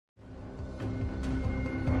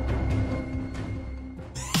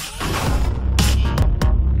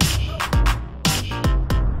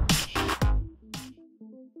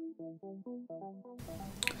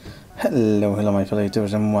Hello my fellow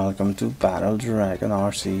YouTubers, and welcome to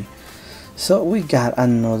BattleDragonRC. So we got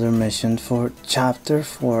another mission for chapter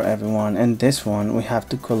 4, everyone, and this one we have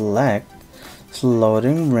to collect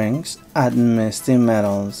floating rings at Misty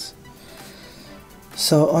Meadows.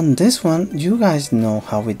 So on this one, you guys know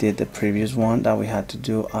how we did the previous one that we had to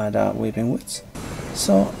do at Weeping Woods.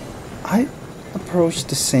 So I approached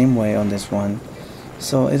the same way on this one.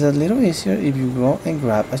 So it's a little easier if you go and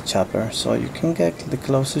grab a chopper, so you can get the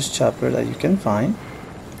closest chopper that you can find.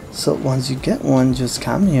 So once you get one, just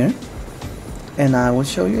come here and I will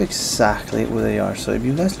show you exactly where they are. So if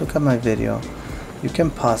you guys look at my video, you can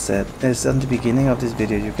pause it. It's on the beginning of this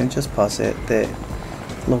video, you can just pause it. The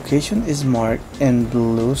location is marked in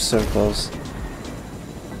blue circles,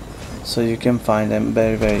 so you can find them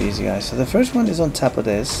very easy, guys. So the first one is on top of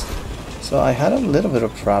this. So I had a little bit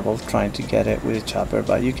of trouble trying to get it with a chopper,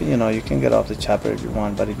 but you can, you can get off the chopper if you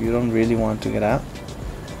want, but if you don't really want to get out,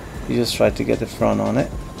 you just try to get the front on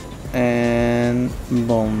it, and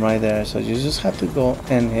boom, right there. So you just have to go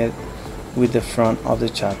and hit with the front of the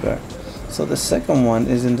chopper. So the second one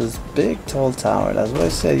is in this big tall tower. That's why I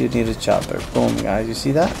said you need a chopper. Boom, guys, you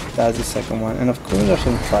see that? That's the second one. And of course there's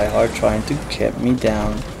some tryhard trying to get me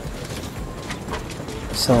down.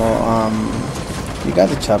 So you got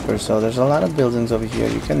the chopper, so there's a lot of buildings over here.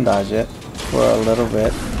 You can dodge it for a little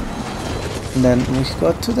bit. And then we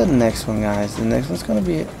go to the next one, guys. The next one's gonna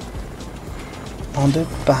be on the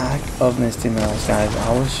back of Misty Meadows, guys.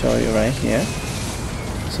 I will show you right here.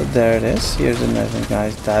 So there it is. Here's the next one,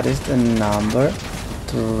 guys. That is the number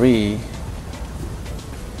 3.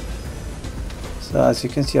 So as you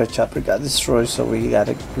can see, our chopper got destroyed, so we had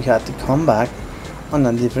to come back on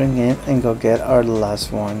a different game and go get our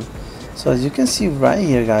last one. So as you can see right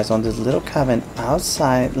here, guys, on this little cabin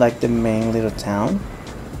outside, like the main little town,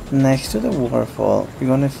 next to the waterfall, you're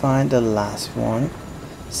gonna find the last one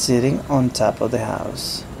sitting on top of the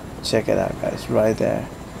house. Check it out, guys, right there.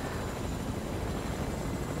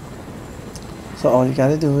 So all you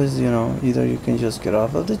gotta do is, either you can just get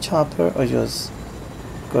off of the chopper or just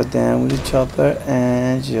go down with the chopper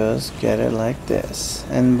and just get it like this.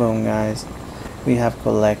 And boom, guys, we have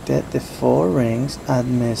collected the 4 rings at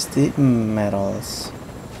Misty Meadows.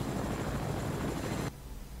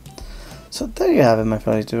 So there you have it, my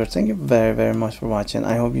fellow YouTubers. Thank you very much for watching.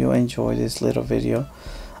 I hope you enjoyed this little video,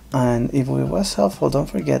 and if it was helpful, don't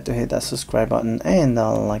forget to hit that subscribe button and that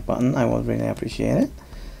like button. I would really appreciate it.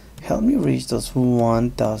 Help me reach those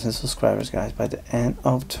 1,000 subscribers, guys, by the end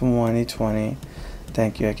of 2020.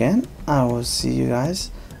 Thank you again. I will see you guys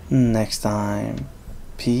next time.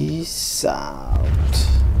 Peace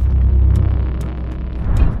out.